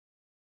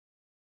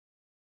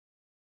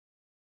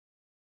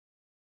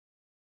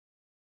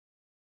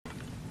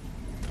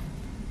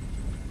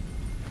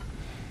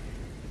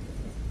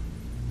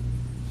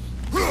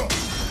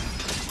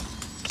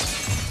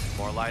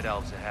more light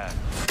elves ahead.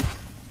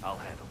 I'll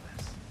handle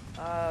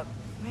this.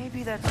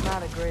 Maybe that's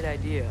not a great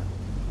idea.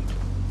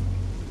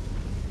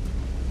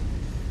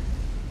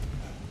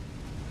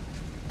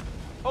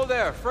 Oh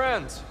there,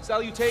 friends.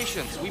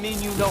 Salutations. We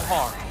mean you no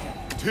harm.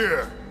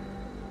 Here.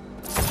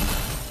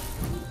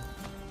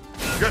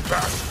 Get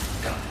back.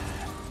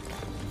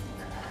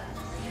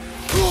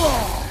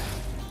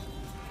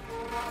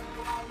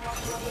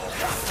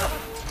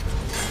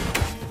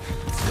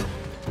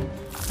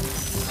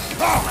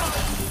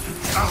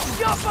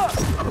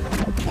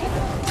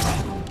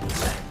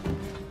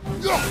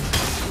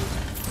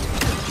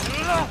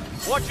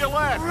 Watch your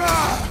left!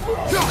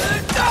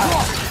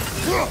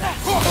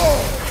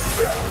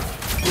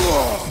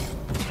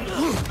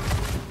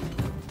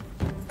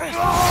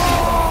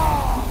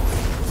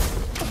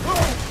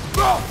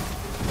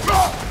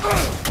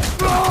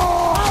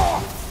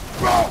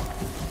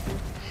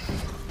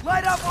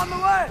 Light up on the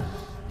way!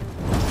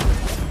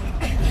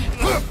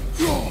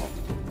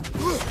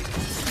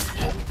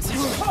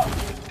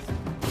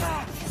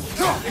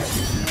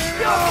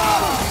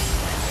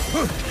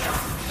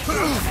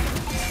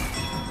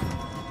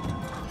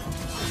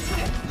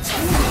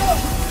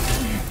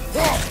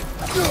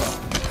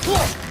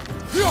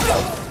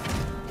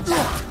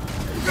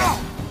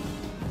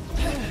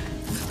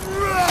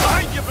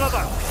 Behind you,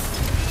 brother!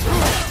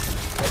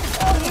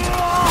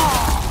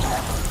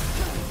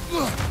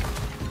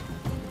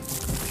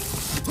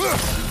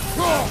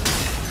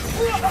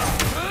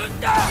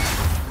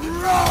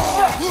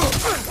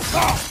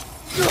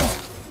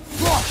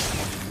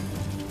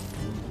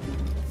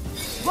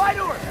 Light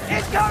door!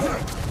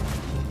 Incoming!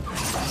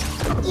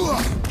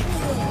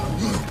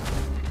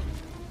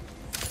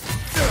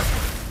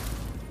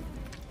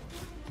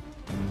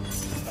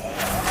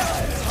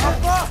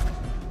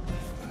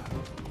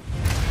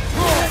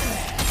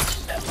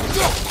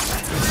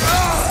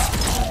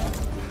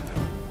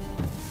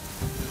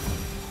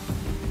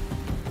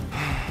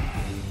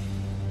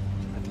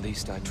 At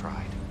least I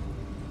tried.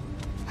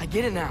 I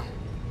get it now.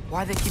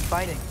 Why they keep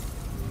fighting.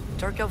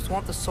 Dark elves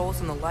want the souls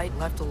in the light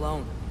left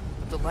alone.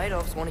 But the light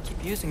elves want to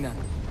keep using them.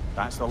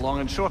 That's the long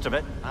and short of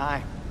it.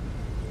 Aye.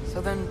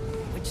 So then,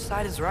 which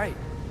side is right?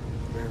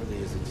 Rarely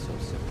is it so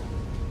simple.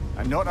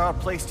 And not our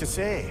place to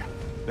say.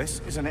 This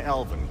is an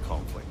elven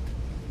conflict.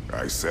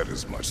 I said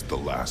as much the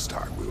last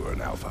time we were in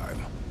Alfheim.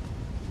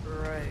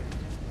 Right.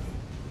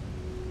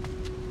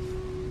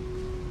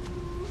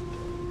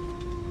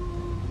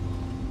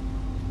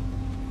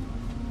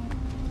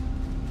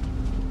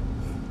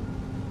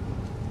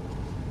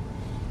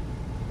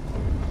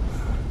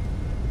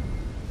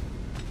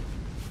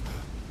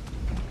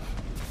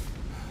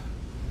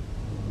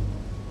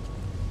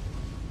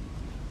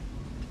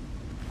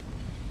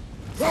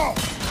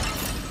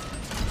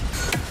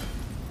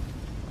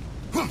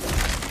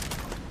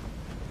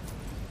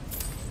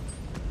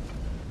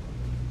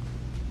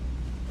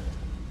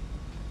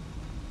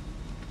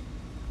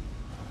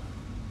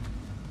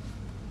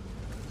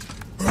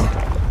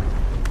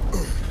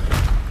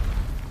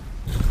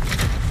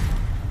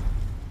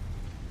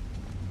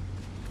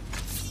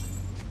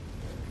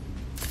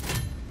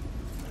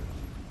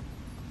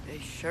 They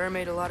sure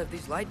made a lot of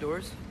these light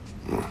doors.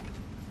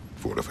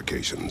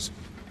 Fortifications.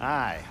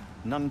 Aye.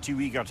 None too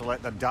eager to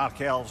let the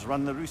Dark Elves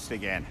run the roost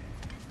again.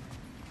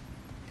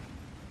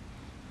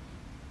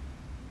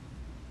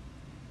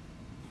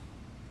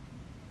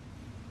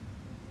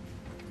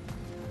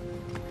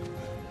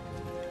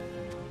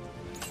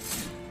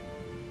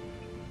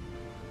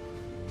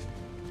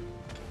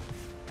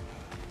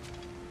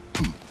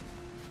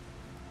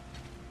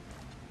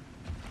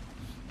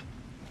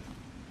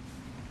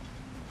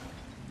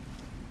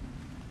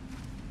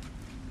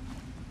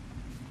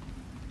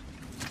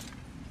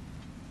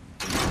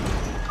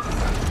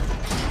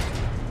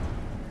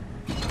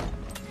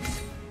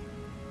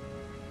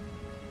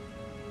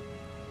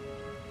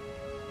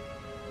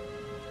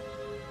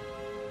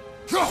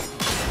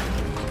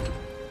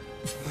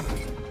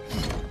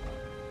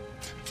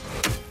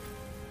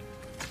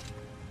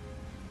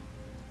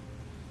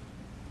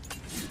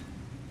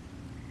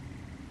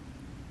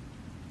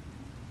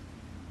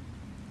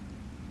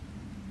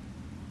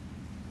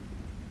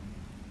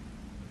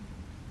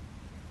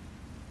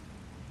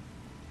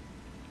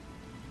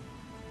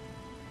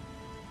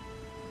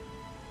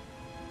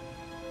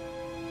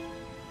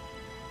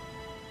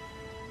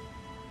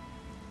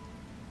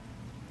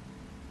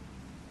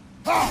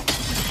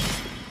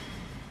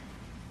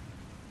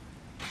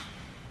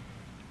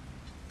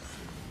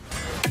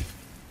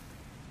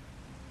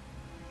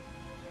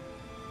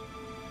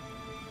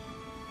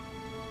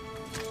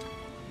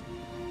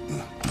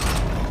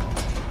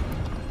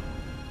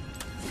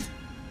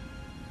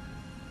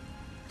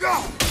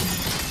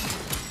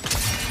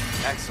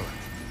 Excellent.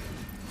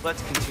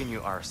 Let's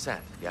continue our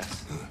ascent,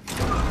 yes?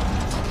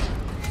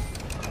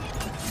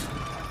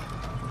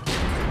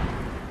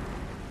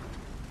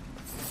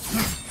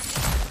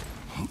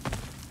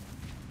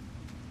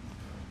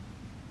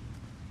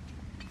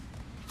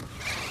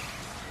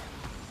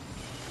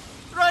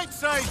 Right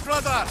side,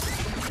 brother!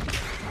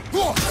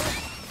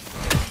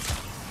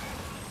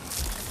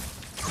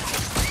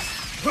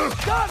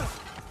 Got him!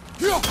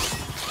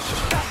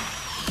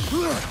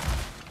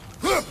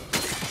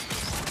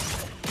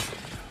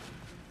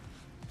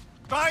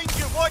 Behind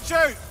you, watch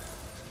out!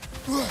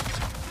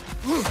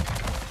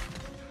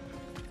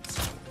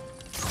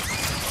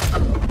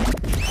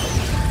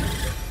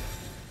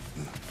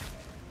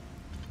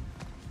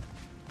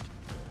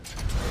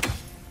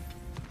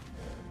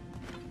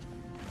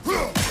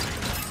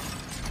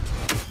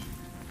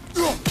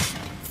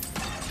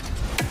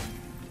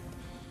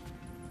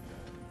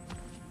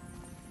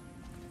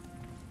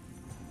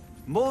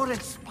 More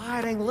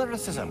inspiring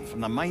lyricism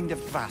from the mind of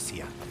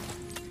Gracia.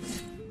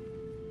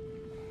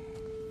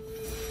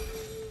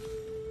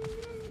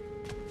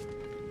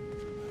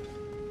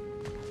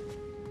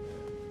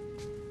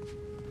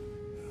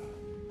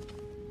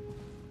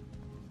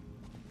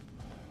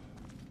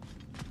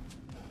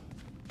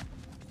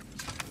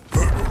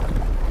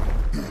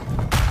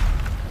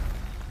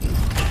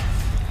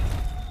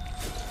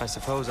 I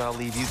suppose I'll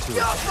leave you to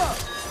it.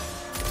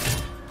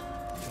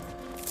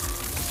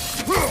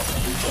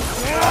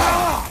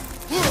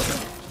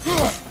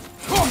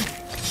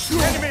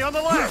 Enemy on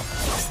the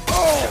left!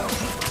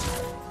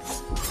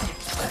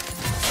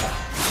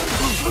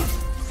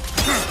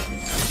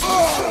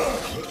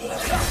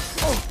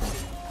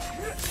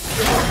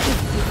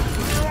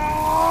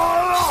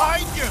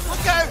 Behind you!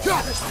 Look out!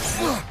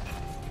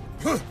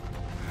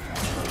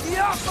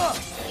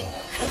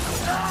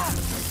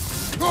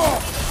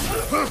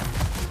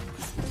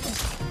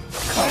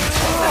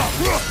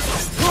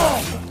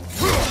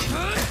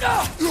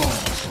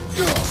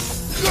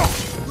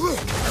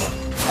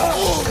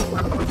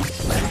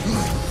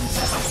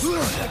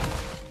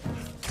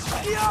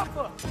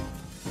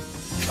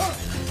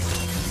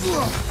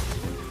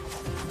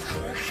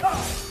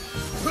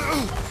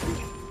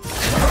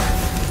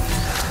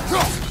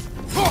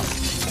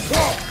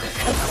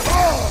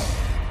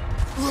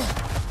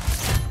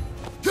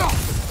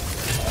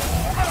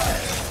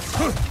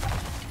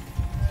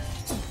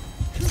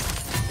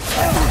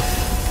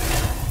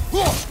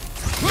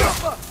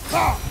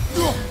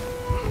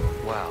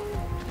 Wow.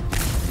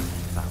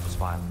 That was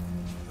violent.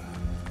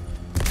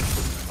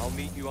 I'll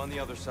meet you on the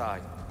other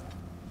side.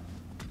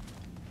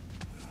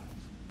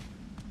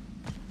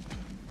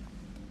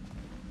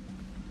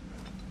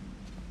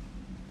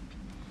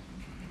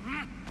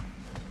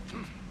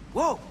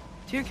 Whoa!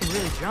 Tyr can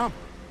really jump.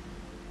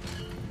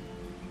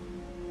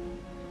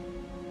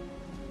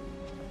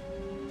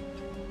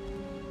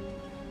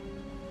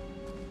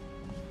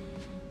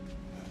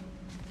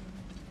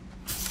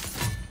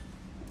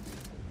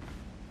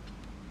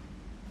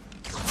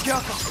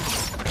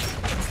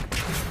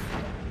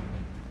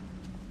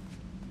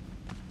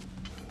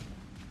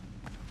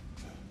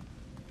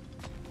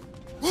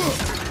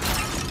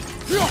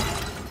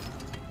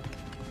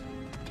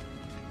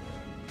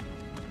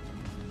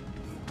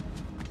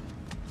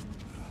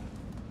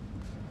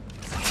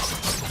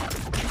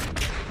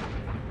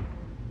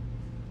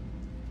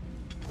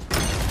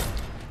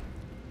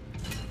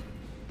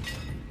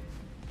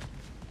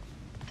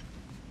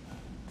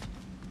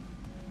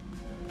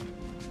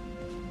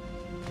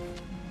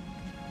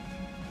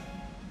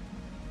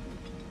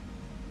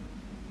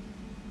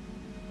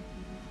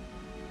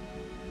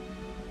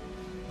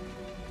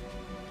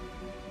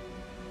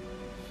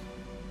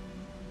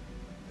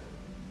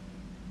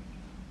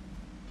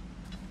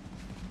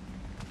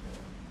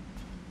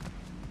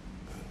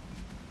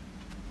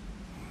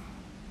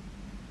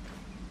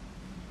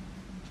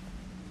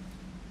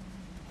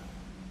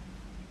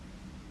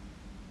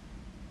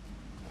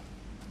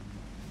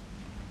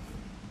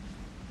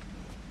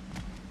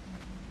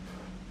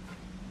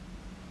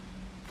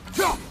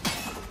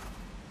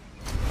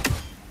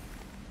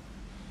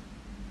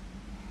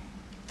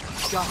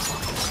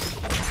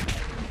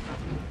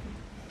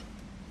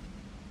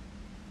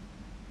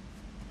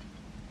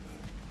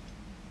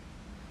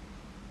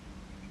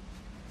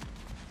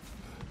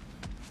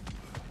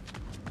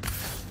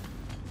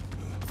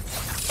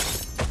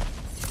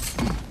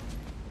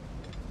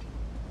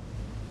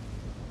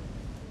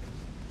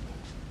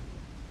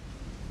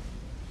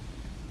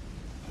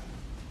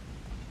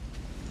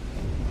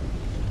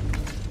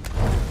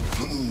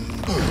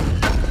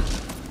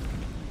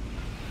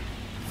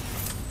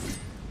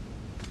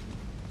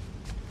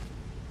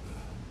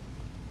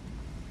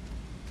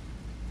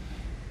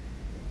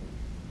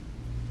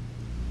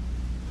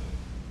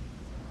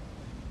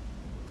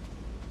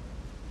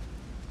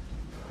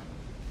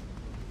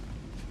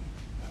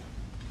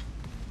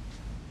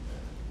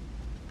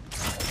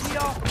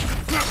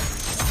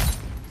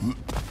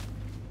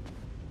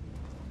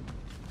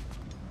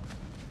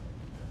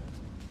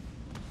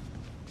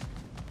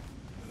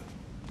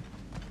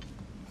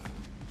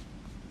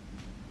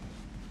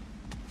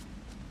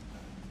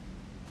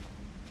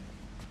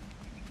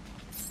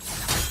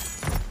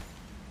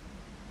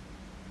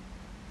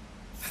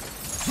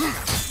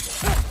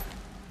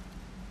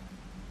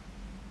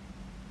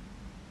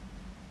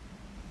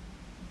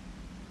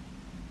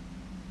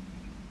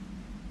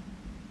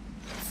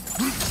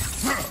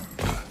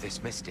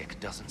 This mystic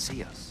doesn't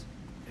see us.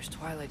 There's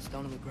twilight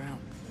stone on the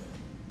ground.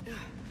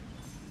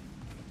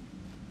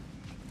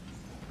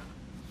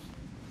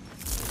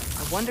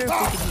 Wonder if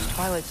we could use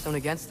Twilight Stone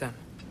against them.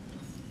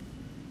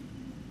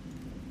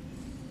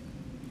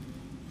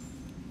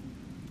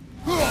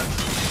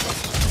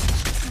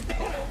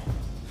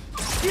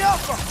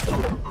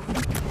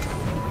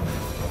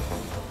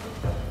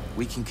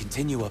 We can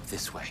continue up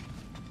this way.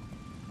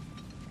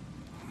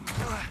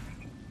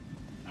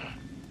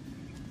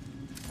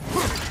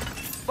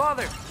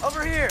 Father,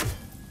 over here!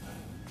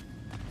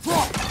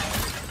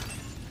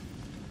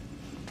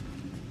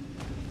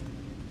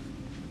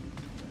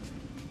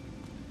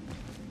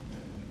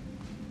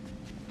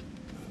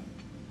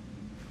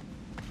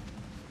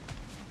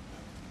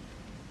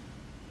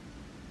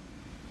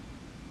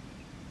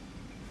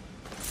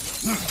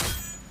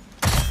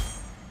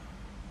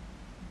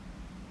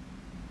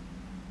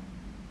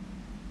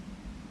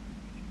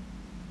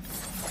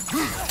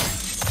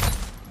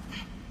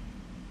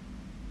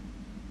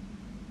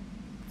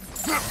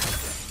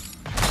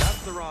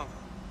 That's the wrong...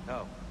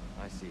 Oh,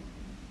 I see.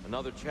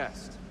 Another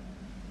chest.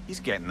 He's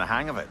getting the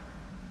hang of it.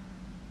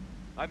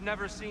 I've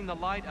never seen the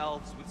Light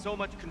Elves with so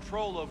much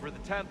control over the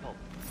temple.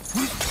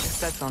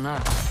 Guess that's on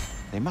us.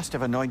 They must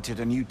have anointed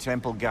a new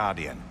temple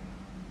guardian.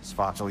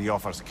 Svartal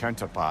Yofr's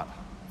counterpart.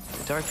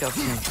 The Dark Elf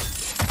King.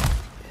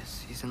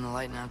 Yes, he's in the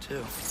light now,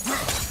 too.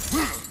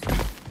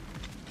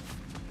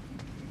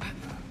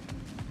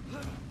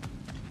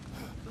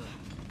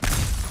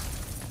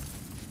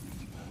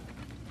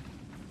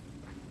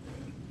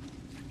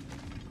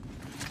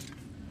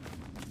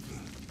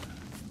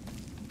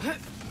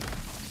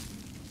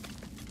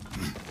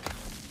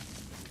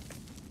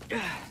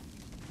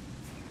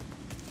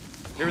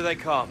 Here they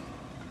come.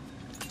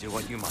 Do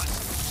what you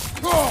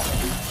must.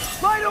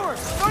 Lightor!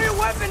 Throw your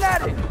weapon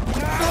at it!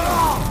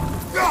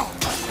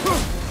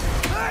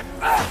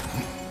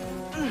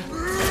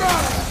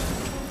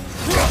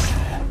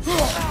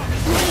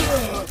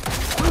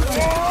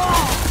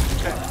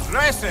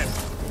 Dress him!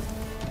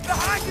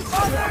 Behind you,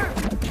 Father!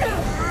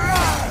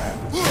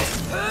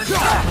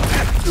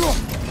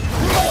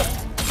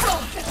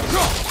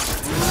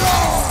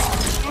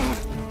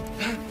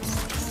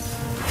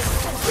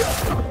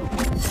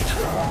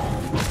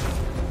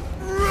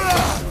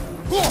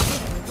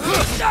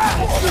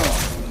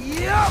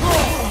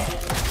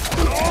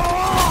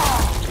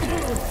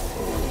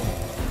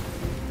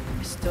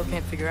 I still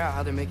can't figure out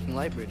how they're making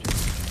light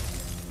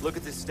bridges. Look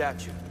at this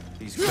statue.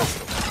 These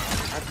crystals.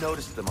 I've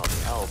noticed them on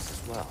the elves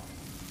as well.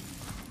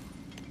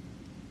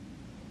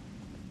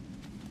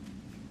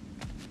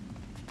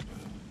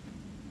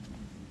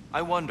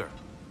 I wonder,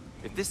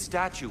 if this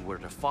statue were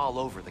to fall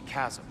over the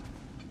chasm,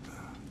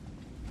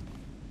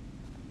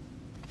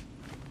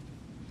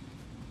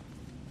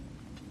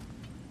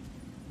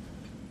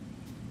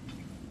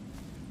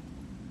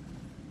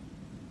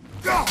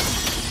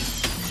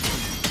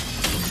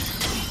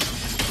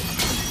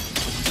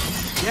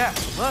 Yeah,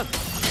 look.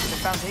 The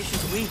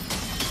foundation's weak.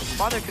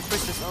 Father could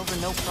push this over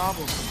no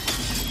problem.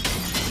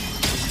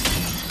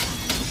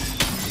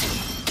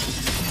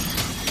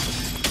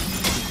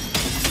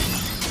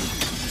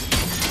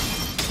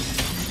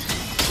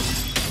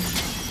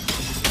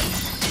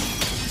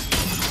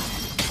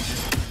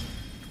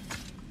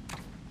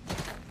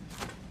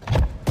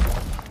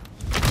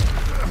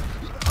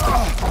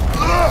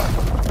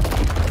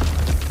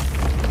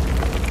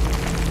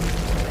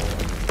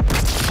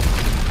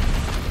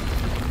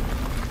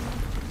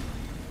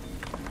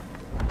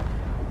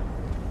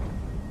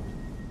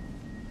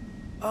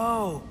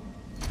 Oh,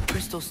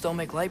 crystals still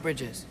make light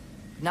bridges.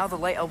 Now the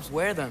light elves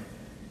wear them.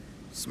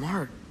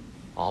 Smart.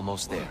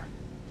 almost there.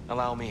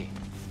 Allow me.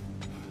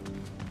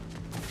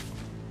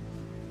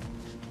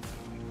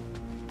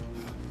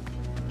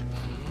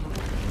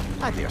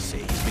 I dare say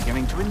he's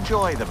beginning to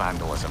enjoy the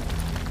vandalism.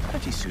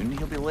 Pretty soon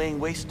he'll be laying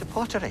waste to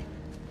pottery.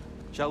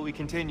 Shall we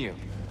continue?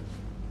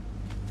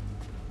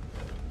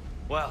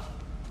 Well,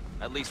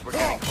 at least we're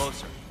getting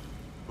closer.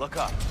 Look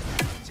up.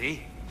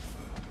 See?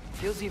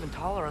 Feels even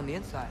taller on the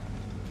inside.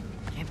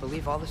 Can't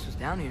believe all this was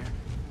down here.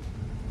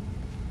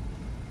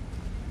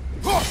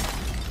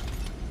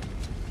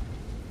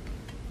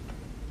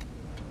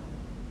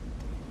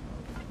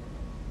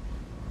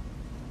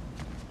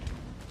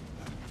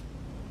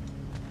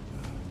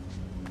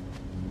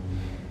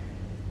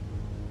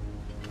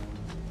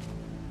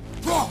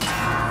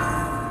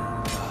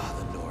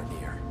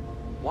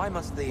 Why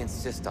must they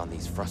insist on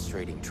these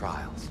frustrating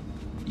trials?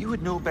 You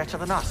would know better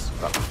than us,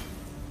 but...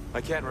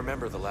 I can't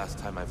remember the last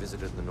time I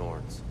visited the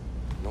Norns,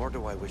 nor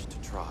do I wish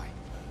to try.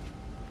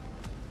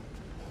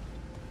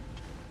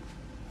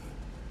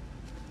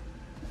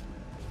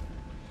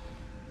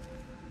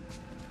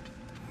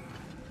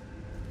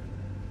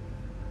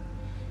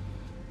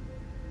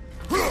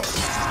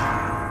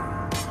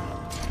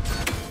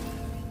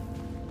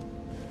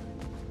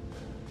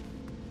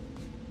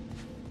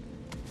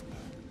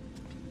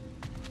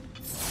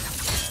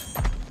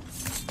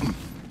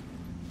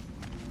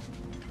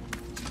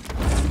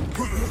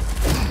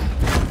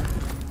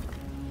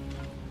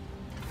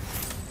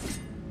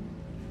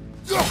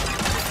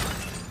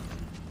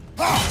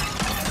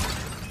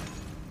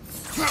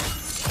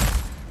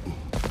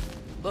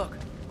 Look,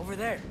 over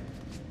there.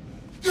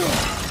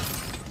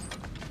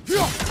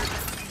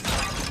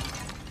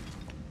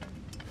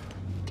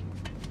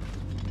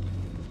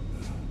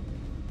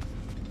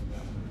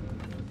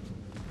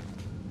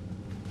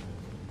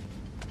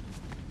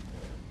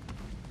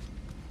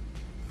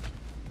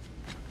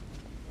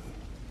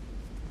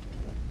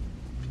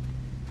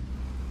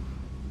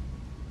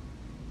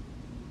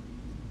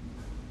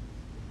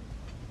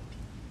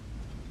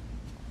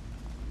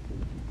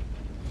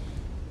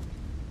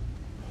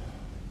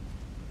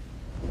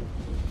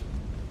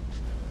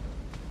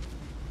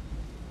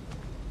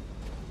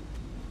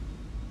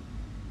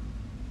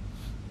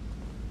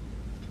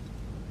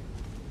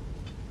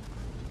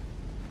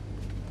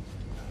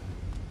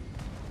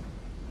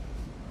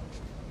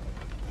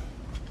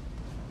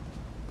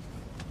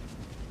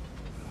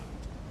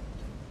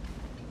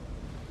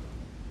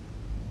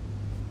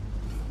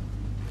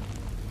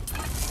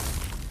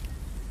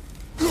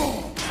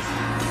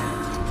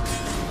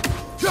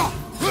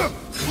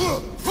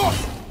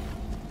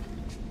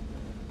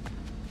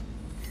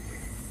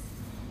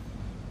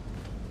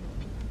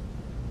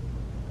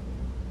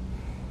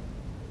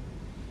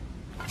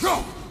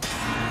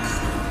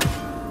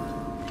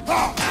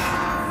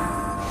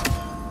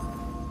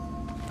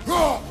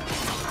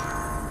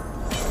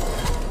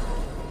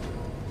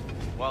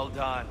 Well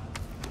done.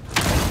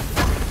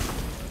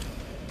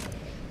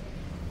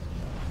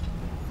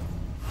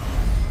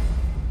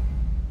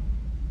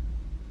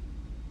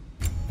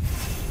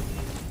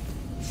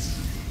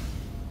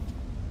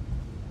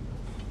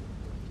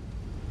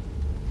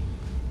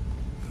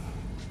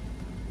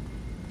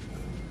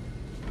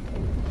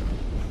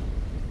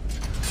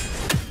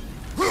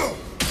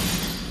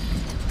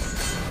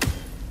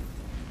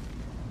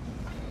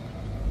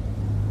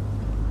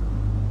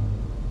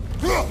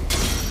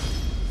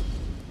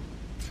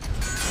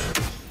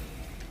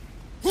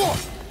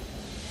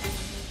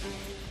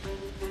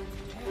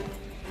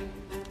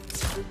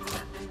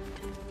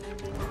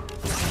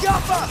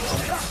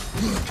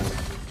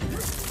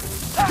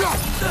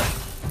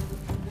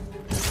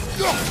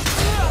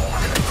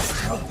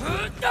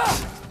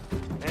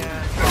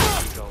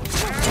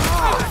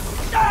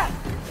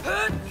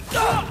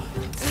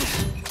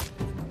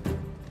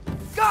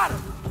 Got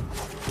him!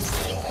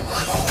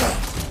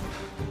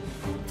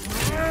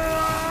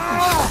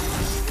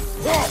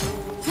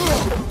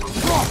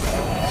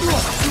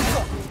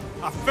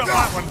 I felt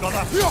that one,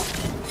 brother.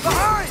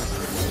 Behind!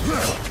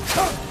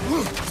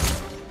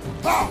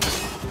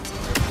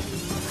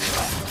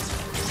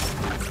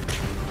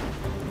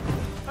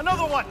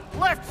 Another one,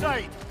 left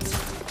side.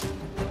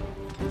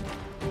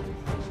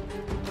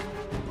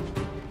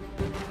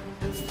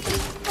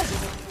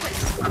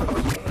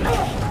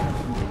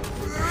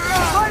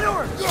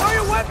 Fighter! Throw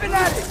your weapon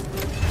at it!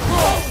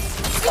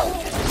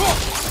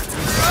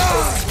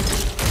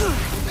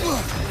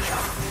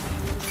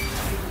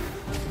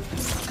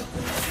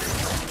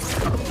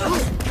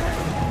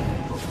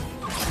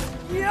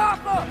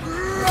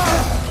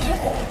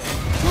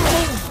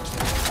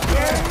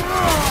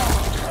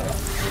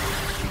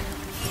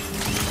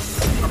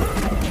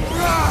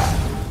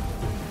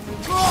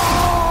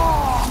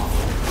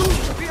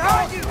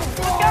 Behind you!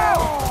 Look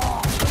out!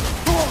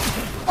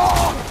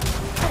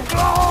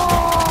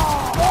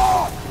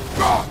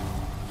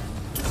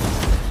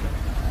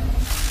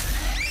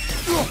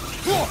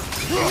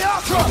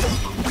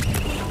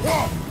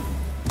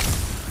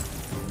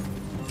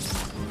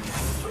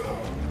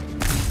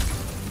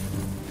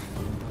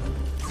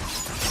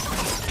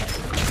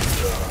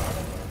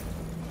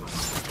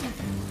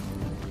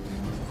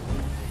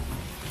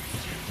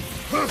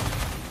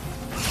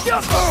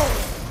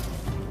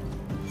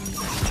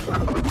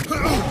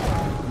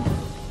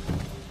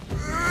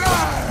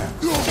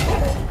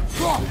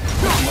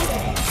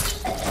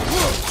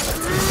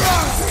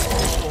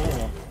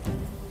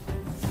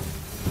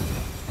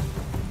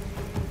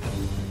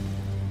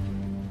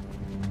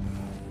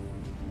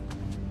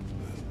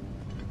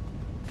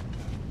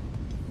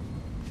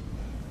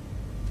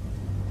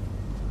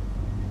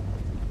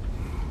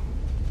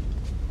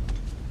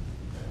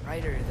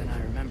 Brighter than I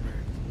remember.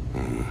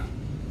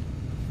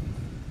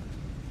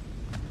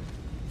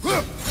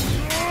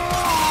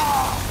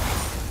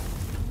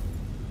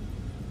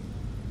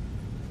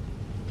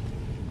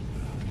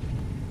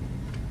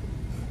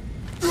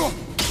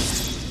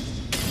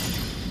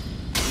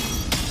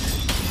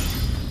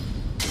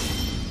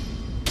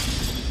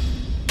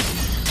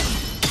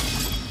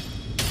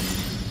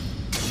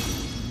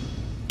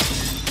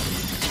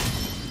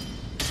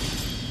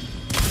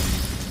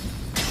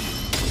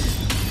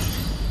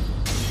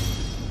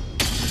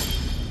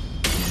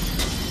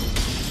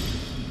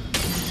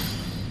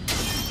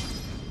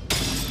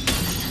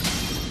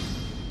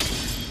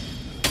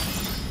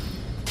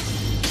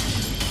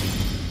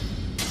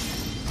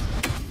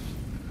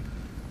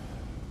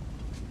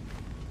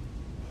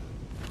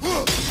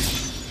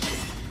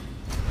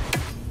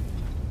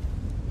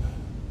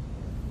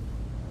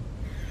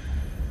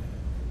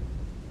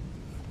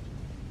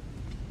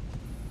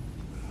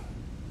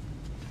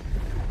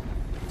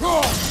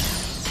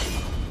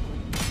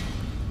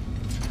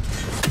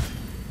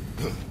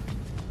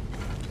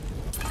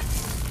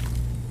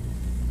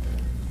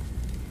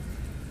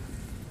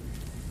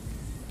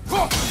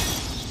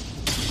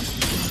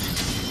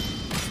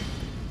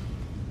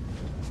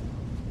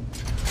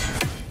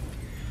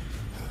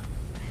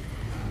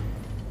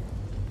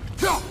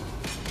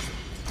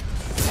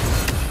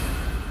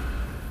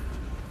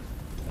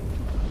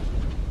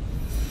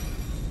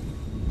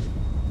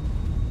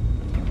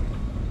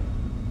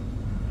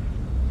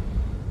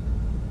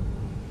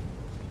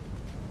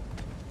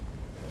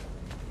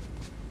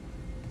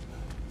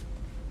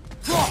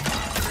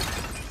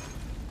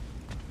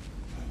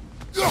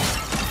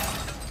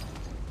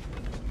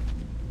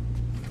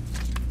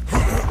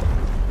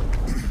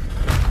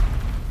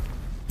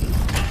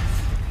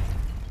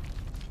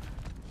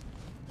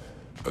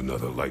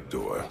 Another light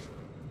door.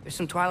 There's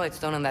some Twilight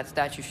Stone on that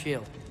statue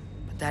shield,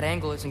 but that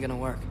angle isn't gonna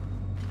work.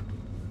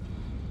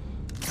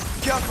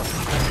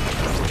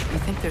 You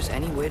think there's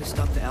any way to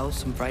stop the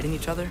elves from fighting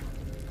each other?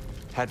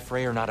 Had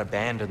Freyr not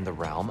abandoned the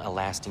realm, a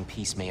lasting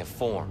peace may have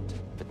formed.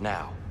 But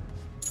now...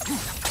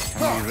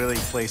 Can we really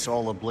place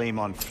all the blame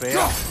on Freyr?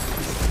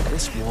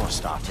 This war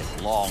started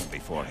long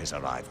before his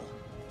arrival.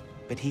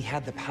 But he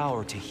had the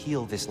power to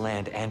heal this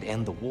land and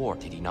end the war,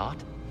 did he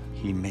not?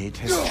 He made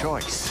his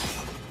choice.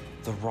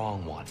 The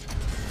wrong one.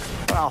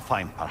 For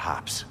Alpine,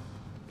 perhaps,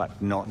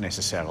 but not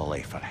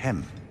necessarily for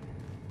him.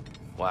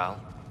 Well,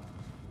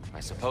 I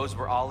suppose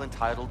we're all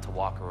entitled to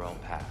walk our own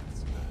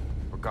paths,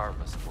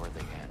 regardless of where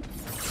they end.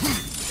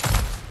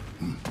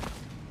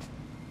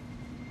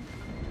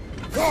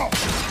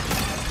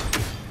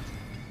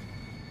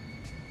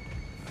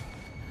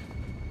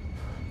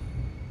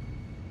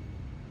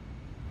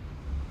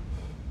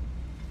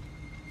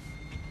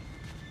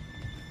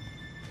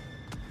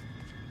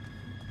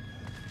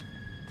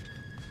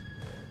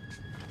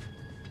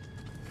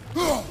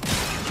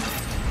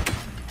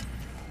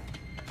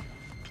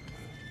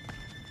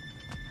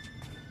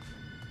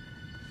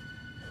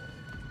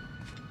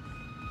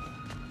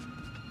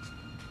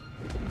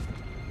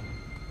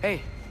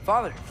 Hey,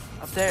 Father,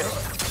 up there.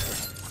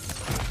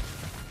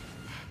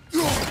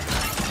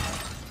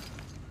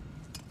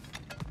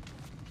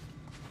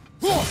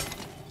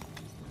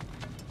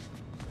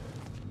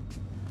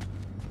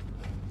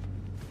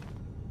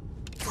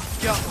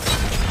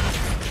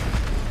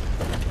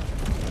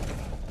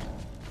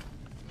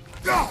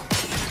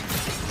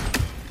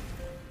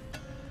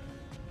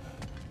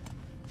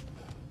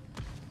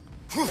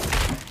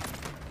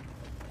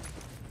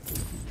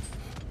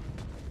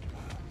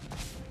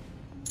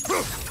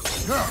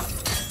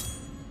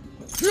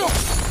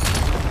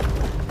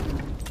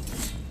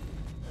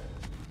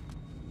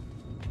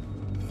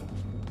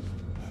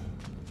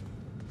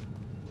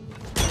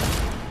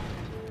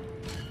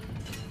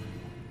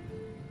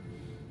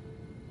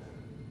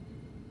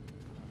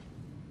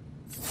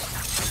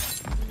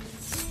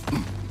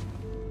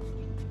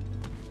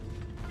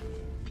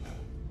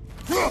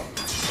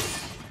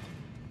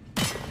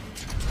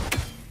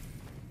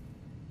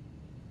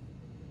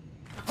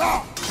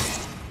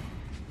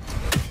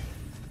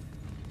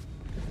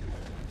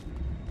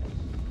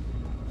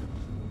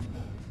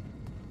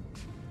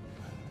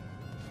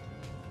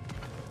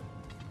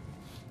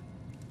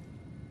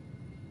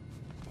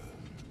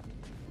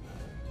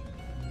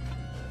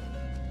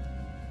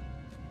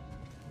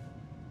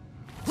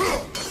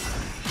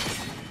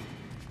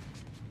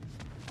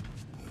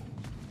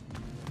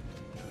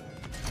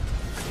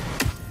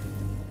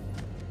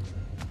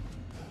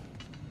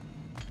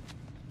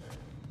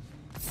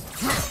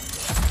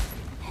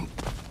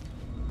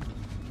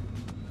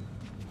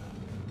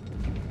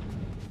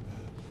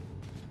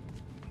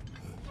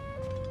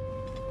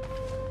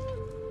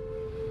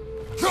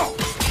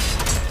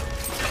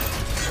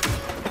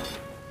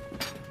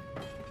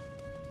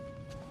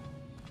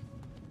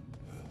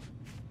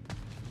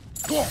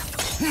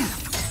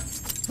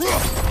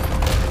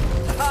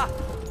 Ha!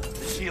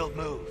 The shield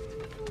moved.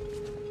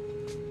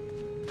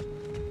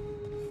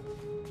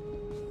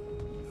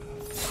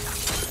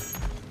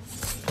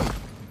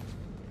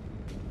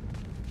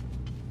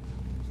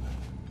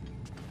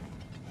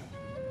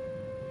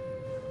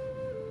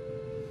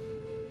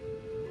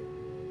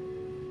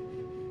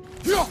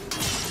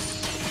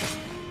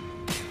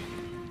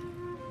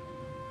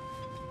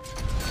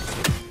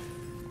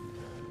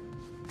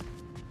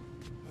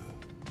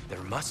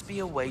 There must be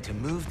a way to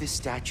move this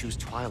statue's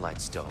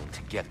Twilight Stone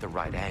to get the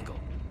right angle.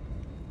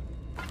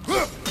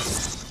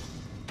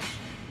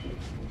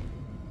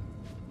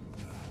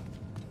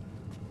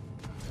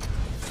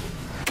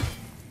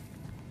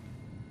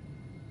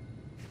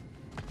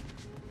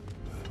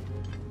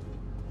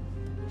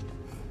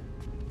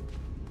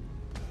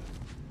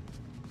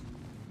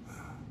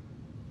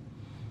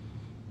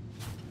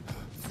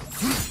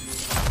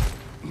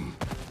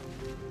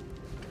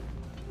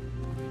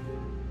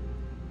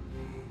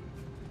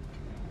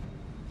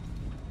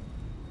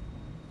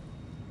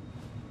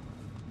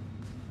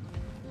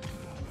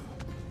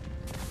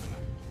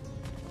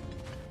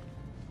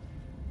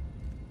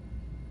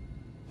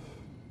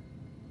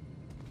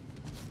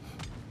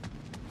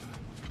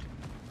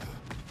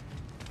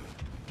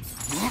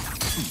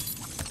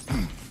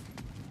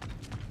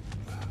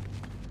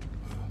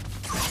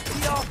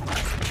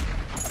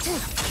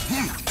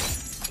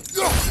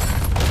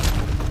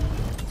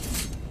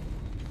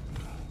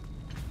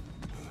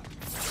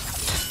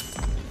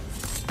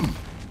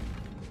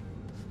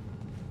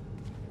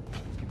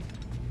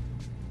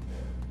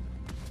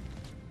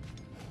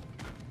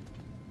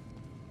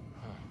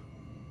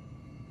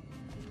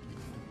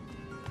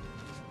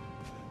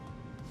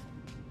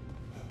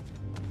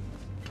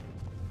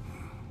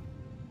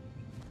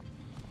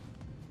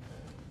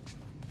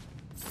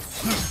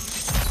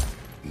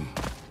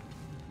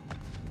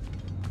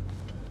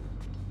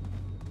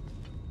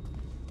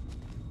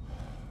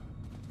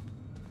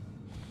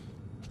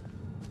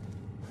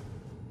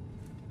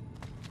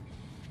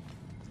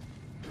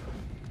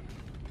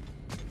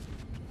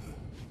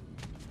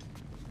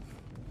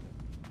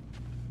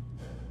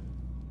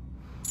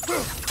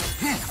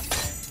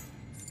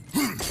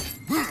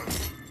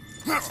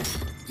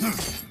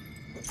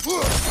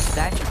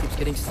 Statue keeps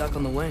getting stuck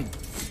on the wing.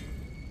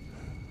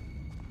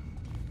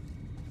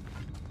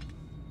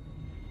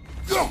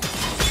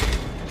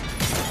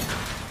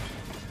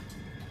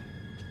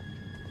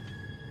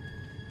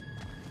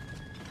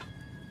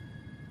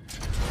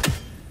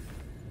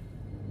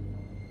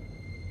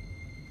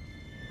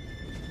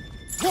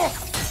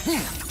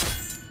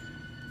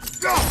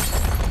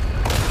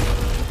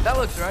 That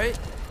looks right.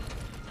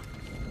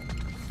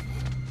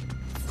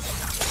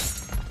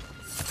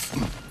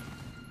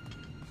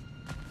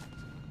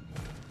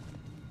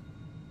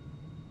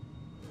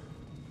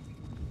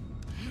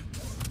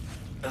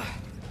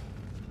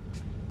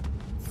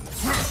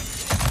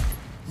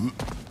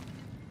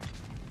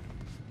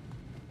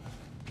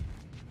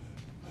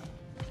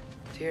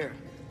 Here,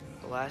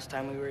 the last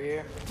time we were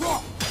here,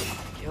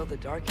 killed the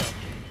Dark Elf.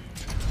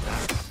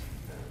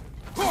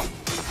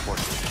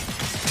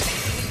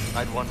 Unfortunate.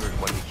 I'd wondered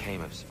what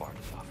became of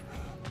Svartalfafr.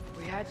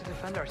 We had to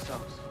defend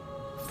ourselves.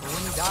 But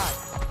when he died,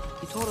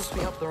 he told us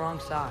we helped the wrong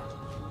side.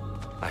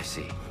 I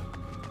see.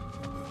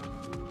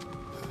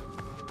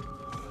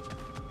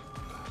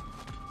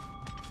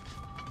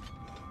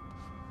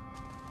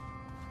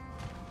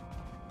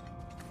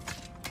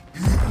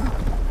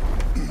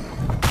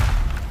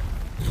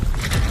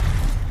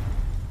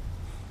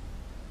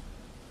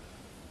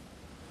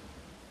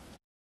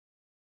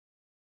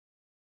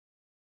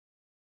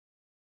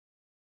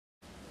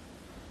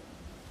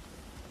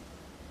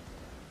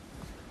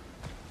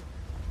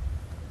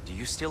 Do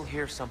you still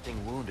hear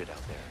something wounded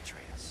out there,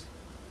 Atreus?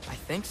 I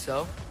think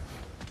so.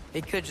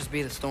 It could just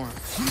be the storm.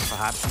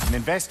 Perhaps we can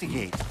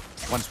investigate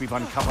once we've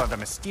uncovered the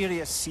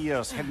mysterious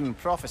seer's hidden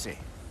prophecy.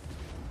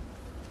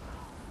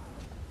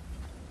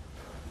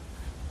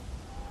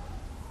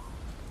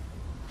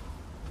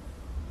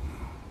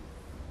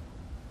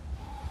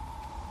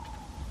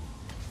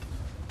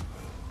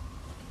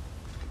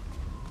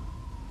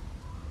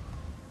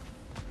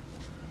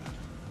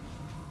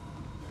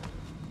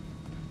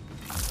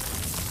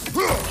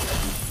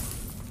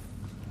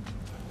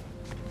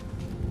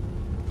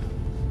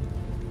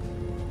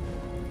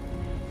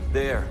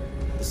 There,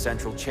 the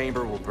central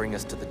chamber will bring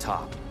us to the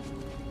top,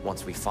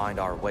 once we find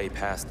our way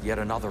past yet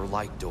another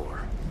light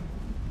door.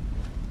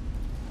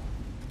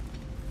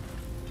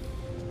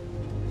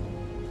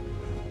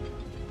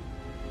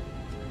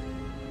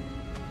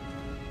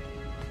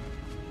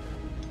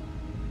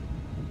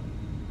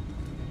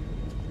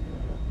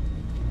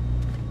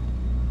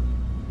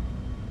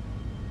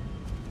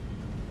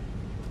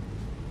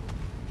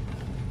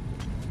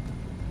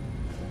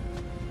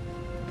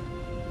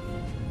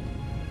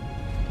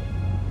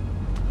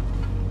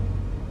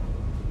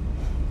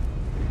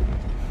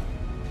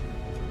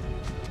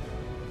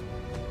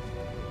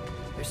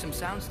 There's some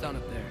soundstone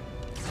up there.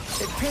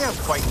 It pairs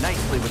quite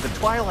nicely with the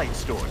Twilight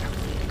Stone.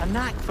 A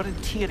knack for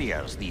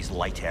interiors, these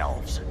light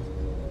elves.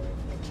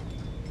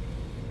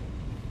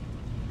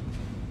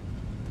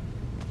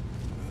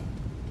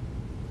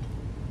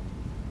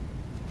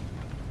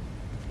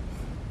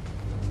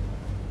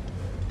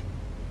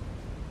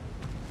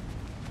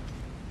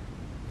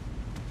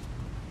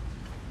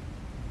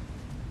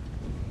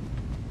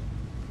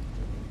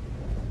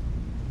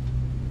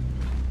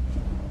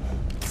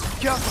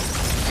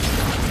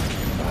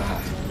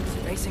 It's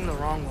facing the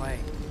wrong way.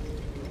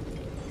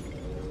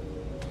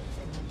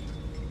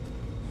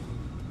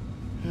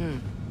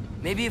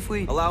 Maybe if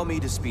we... Allow me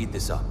to speed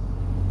this up.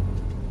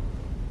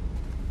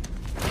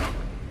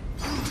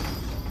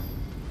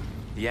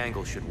 The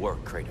angle should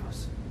work,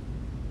 Kratos.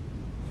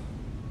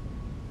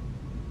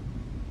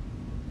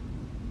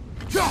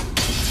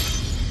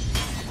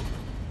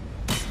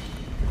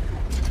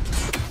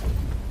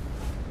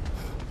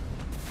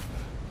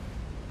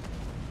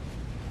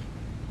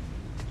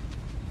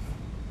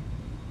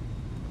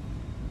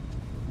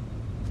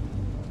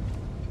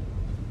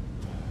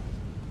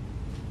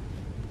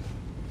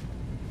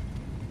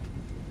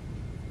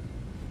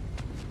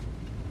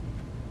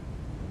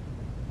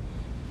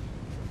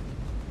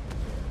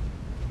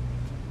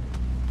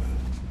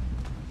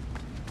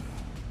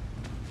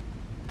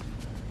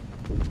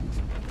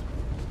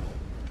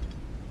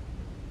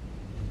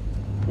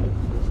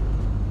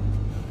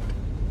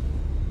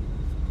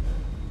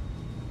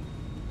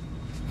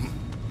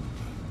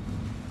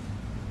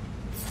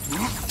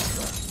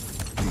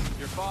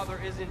 Your father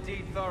is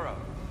indeed thorough.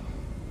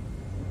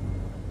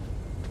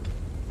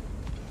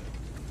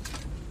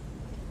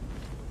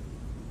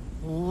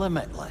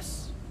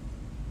 Limitless.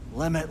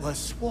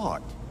 Limitless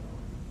what?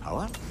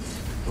 Power?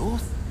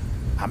 Growth?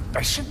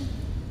 Ambition?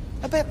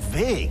 A bit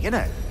vague, isn't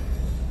it?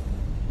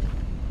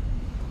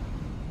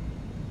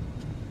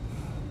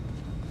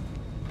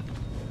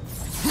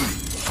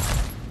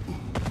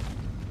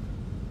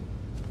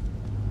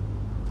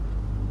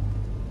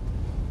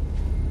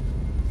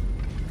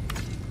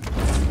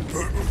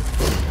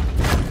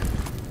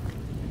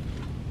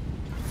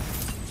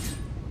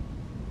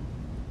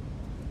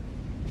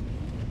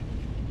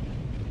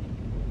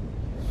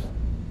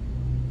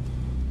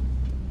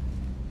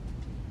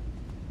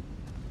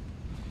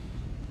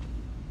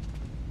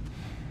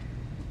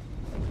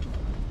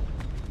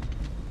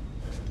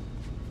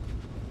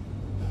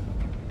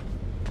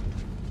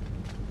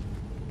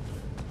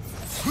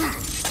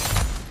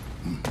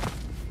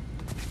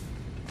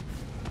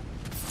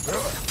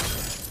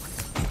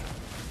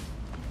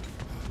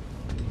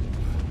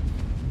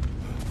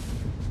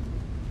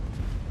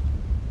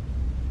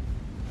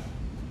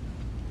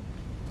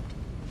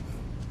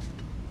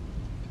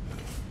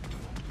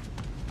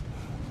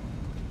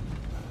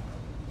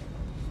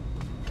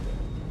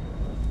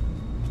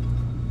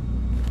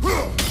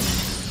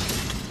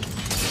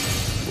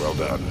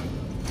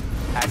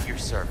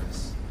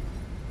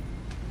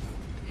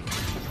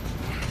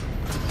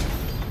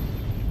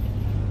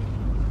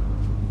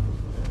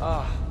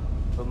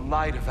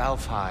 light of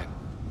Alfheim.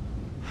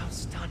 How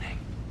stunning.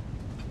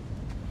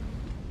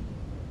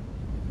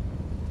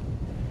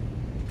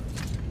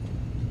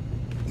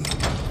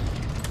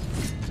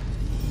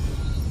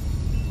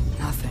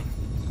 Nothing.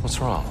 What's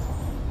wrong?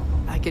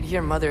 I could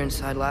hear Mother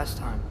inside last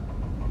time,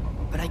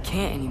 but I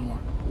can't anymore.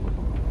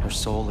 Her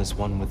soul is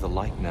one with the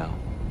light now,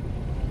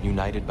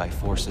 united by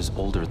forces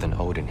older than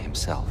Odin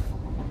himself.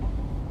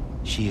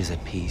 She is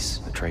at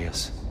peace,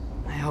 Atreus.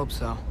 I hope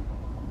so.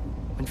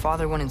 When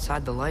Father went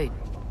inside the light,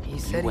 he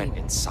said You went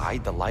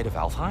inside the light of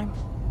Alfheim?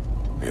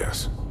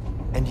 Yes.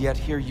 And yet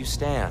here you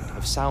stand,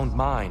 of sound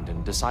mind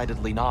and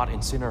decidedly not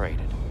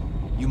incinerated.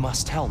 You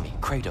must tell me,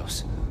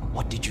 Kratos,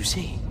 what did you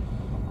see?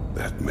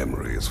 That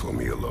memory is for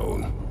me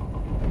alone.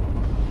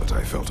 But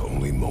I felt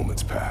only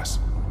moments pass.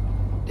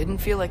 Didn't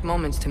feel like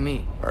moments to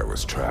me. I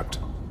was trapped.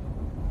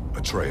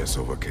 Atreus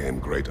overcame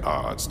great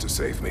odds to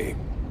save me.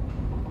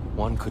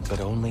 One could but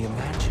only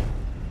imagine.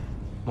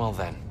 Well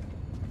then,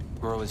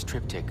 Groas'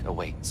 triptych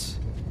awaits.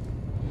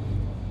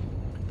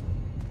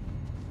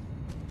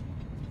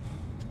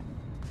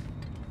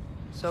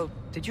 So,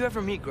 did you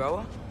ever meet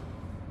Groa?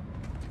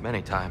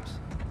 Many times.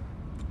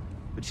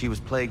 But she was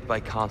plagued by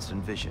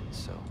constant visions,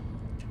 so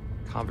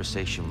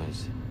conversation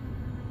was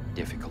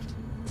difficult,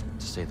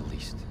 to say the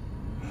least.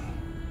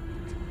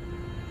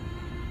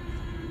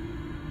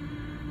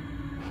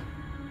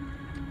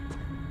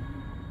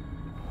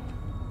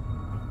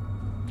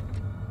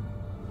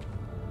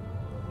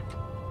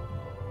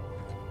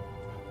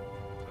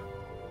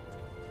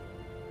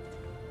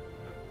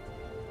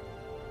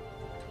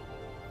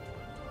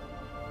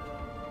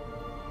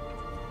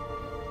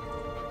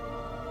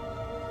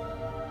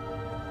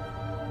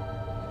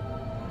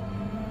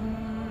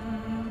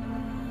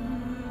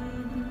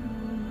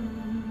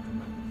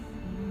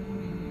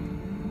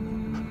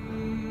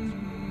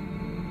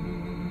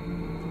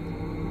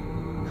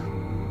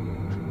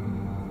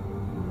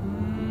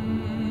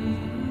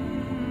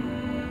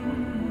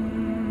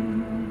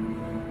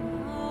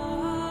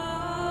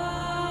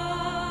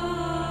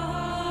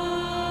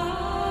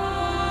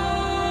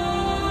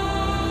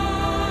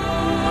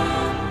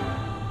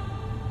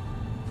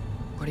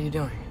 What are you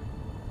doing?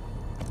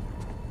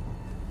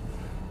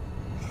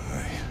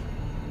 I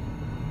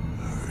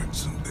heard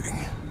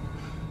something.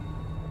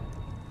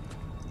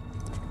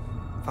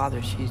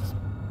 Father, she's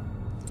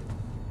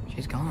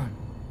gone.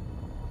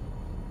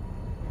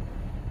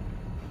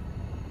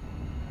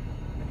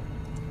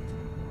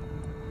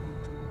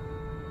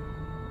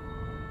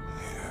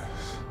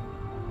 Yes.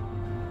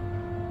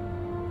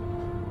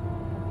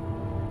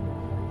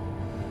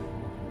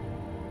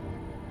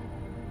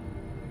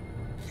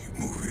 Keep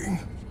moving.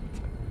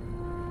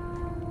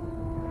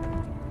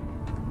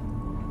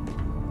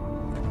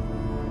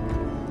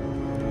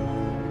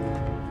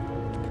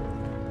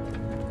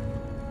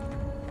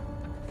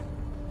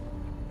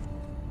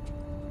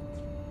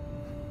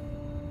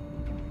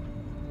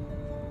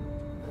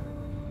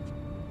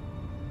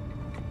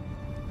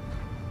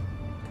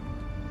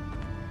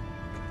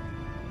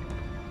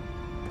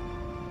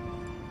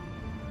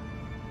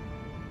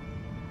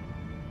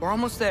 We're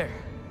almost there.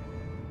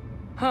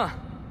 Huh.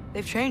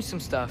 They've changed some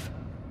stuff.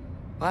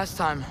 Last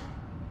time,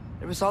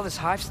 there was all this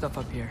hive stuff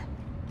up here.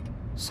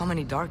 So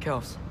many Dark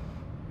Elves.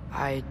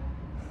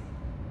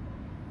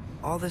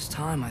 All this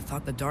time, I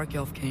thought the Dark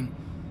Elf King...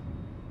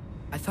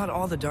 I thought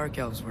all the Dark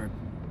Elves were...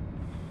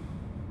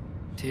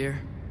 Tyr,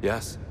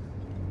 Yes?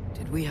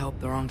 did we help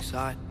the wrong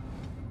side?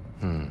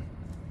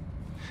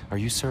 Are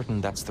you certain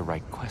that's the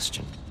right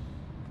question?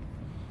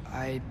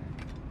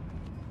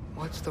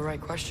 What's the right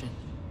question?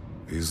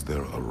 Is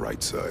there a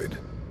right side?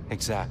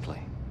 Exactly.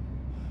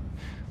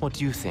 What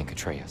do you think,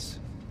 Atreus?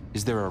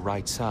 Is there a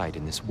right side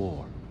in this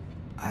war?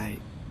 I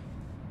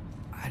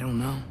don't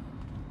know.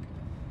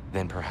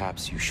 Then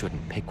perhaps you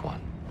shouldn't pick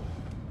one.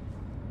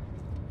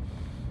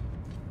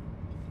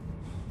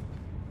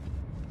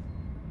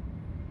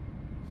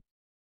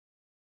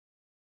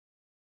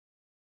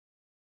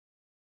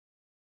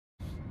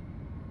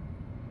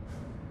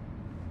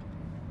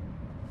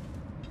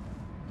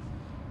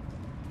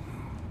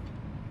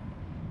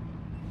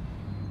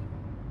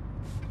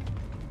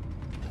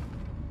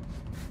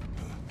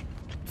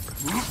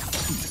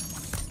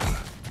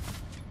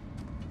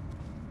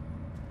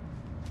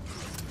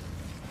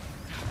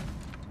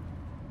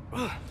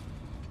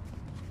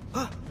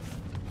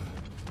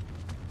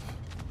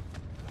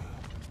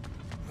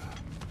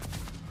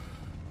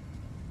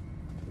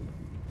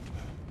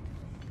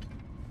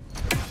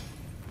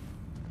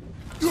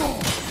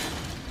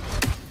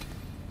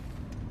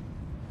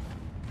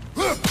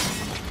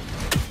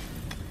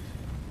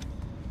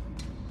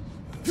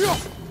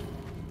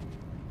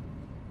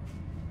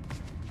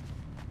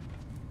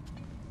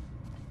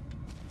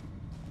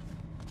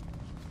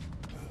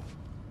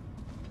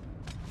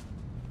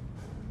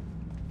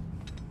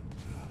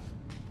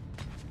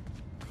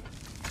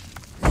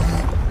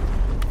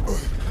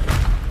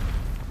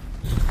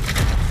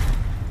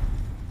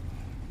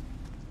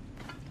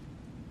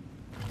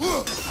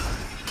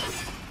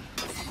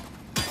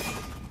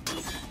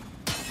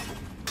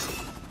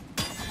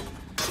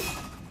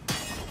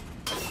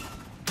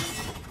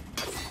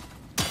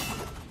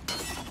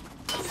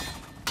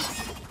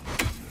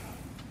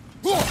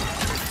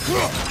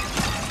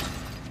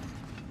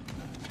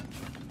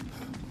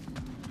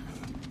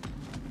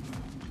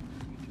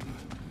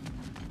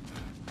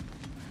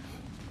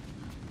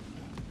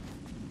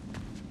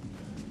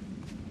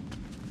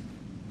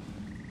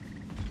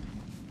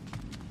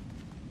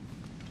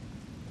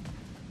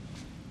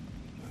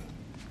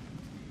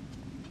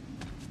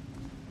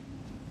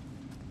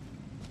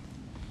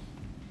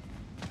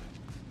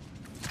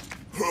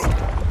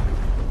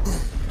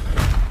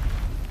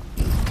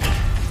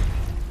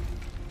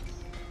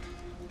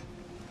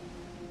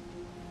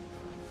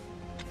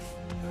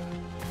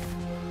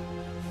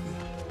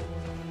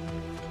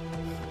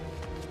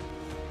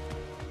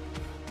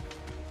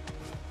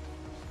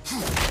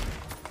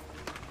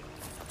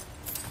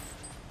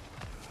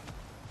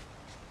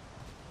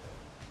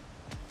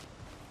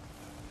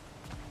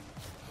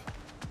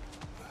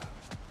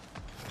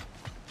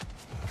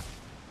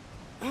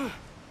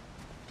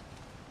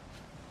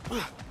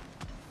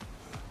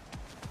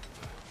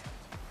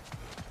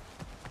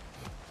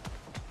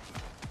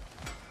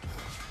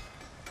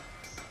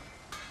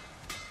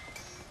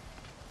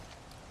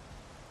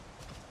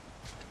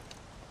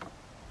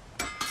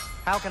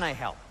 How can I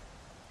help?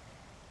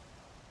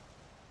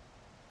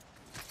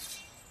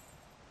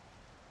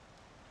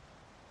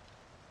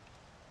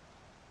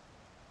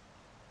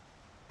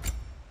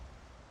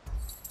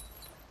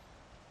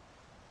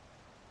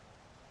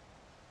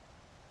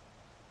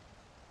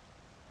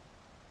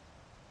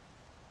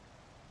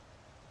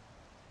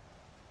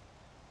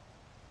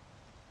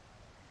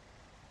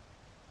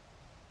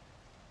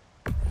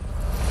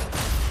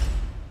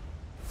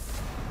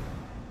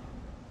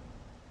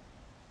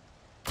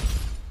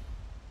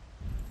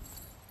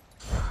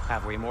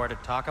 Have we more to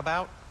talk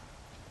about?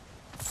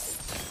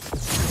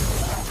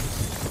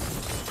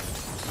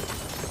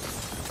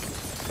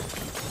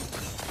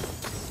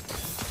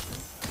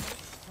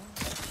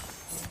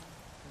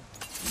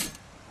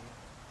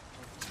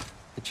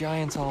 The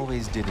Giants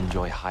always did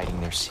enjoy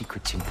hiding their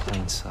secrets in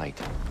plain sight.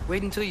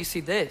 Wait until you see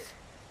this.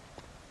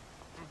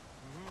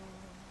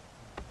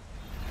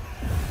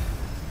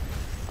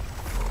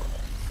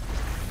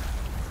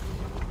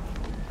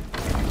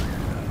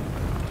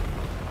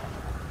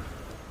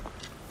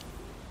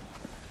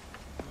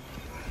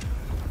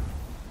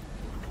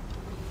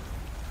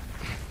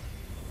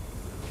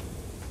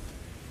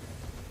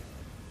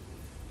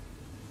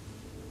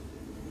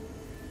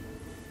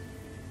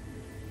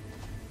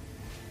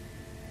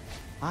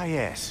 Ah,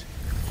 yes.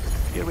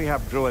 Here we have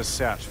Groas'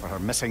 search for her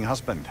missing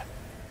husband.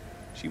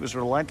 She was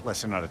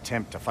relentless in her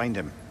attempt to find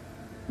him.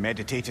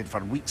 Meditated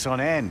for weeks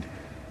on end.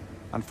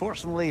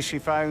 Unfortunately, she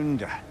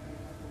found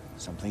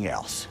something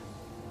else.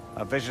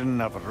 A vision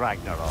of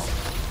Ragnarok.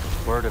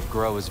 Word of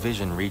Groas'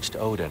 vision reached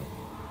Odin.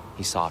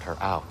 He sought her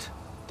out,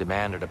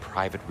 demanded a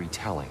private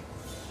retelling.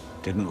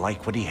 Didn't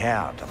like what he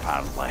heard,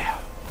 apparently.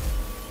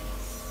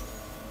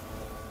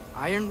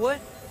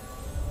 Ironwood?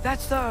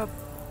 That's the...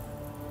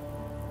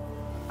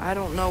 I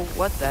don't know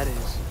what that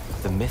is.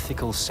 The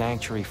mythical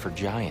sanctuary for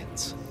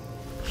giants.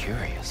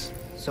 Curious.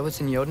 So it's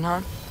in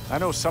Jotunheim? I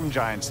know some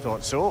giants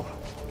thought so,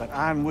 but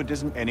Ironwood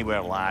isn't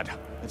anywhere, lad.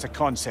 It's a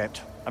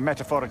concept, a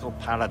metaphorical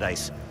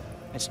paradise.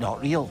 It's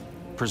not real.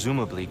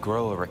 Presumably,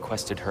 Groa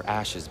requested her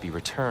ashes be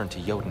returned to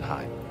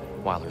Jotunheim,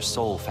 while her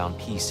soul found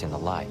peace in the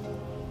light.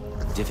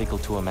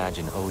 Difficult to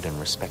imagine Odin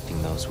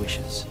respecting those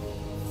wishes.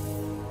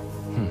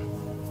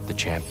 The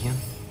champion?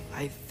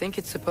 I think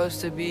it's supposed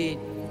to be...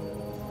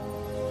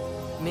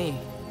 me.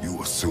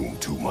 You assume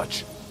too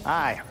much.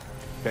 Aye.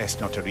 Best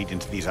not to read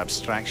into these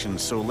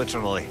abstractions so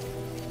literally.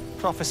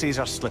 Prophecies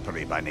are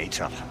slippery by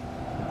nature.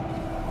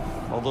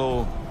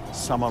 Although,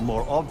 some are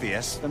more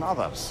obvious than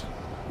others.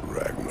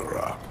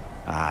 Ragnarok.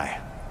 Aye.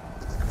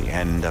 The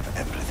end of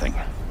everything.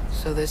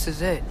 So this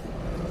is it.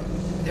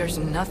 There's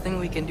nothing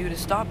we can do to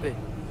stop it.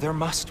 There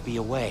must be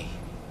a way.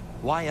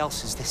 Why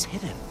else is this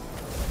hidden?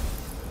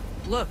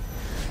 Look,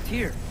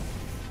 here.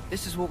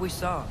 This is what we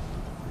saw.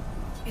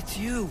 It's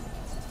you,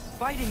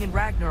 fighting in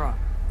Ragnarok.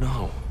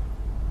 No.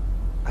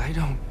 I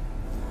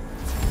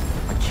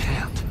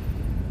can't.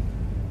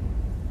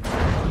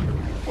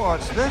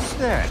 What's this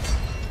then?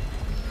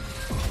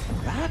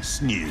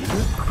 That's new.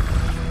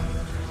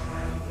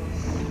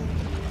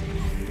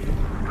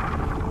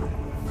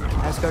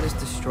 Asgard is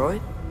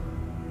destroyed?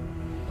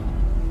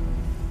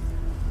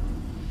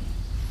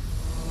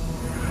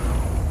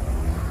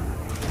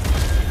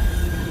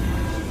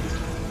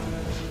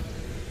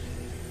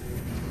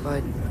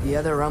 But the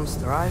other realms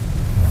thrive?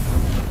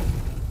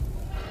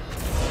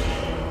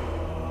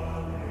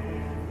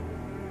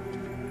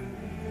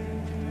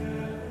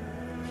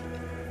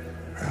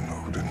 And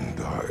Odin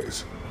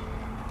dies.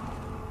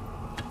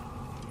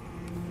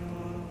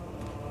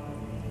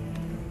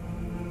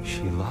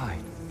 She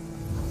lied.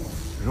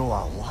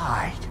 Groa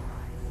lied.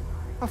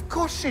 Of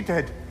course she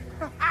did.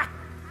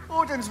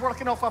 Odin's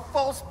working off a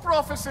false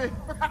prophecy.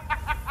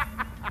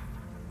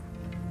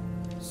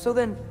 So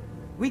then,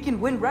 we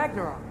can win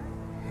Ragnarok.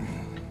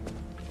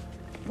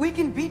 We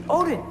can beat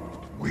Odin.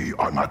 We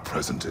are not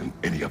present in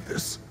any of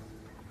this.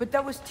 But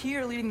that was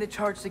Tyr leading the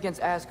charge against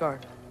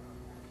Asgard.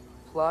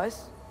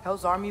 Plus,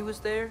 Hell's army was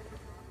there.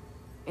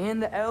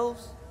 And the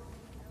elves.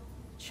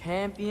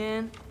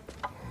 Champion.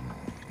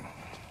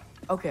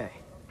 Okay.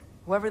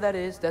 Whoever that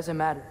is doesn't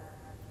matter.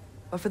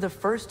 But for the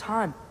first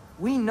time,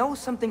 we know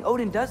something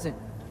Odin doesn't.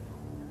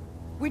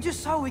 We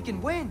just saw we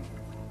can win.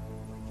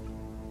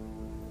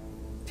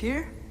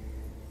 Tyr?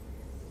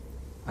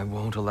 I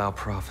won't allow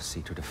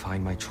prophecy to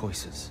define my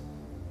choices.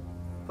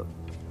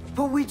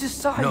 But we just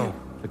saw you. No,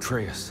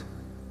 Atreus.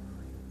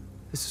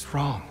 This is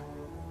wrong.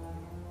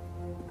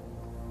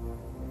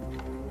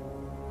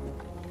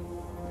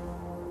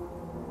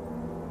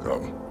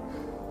 Come.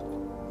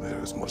 There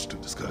is much to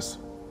discuss.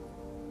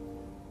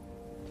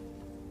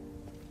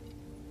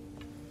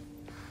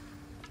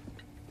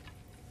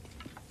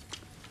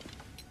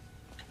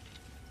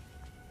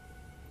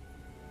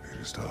 It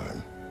is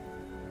time.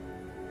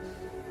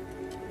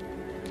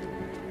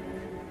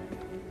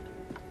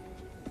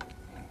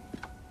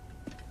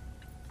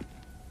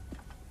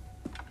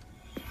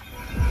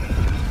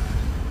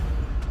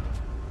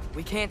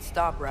 We can't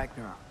stop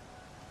Ragnarok.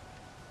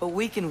 But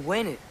we can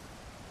win it.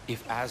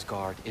 If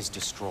Asgard is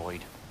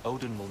destroyed,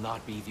 Odin will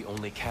not be the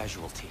only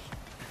casualty.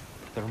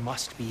 There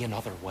must be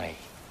another way.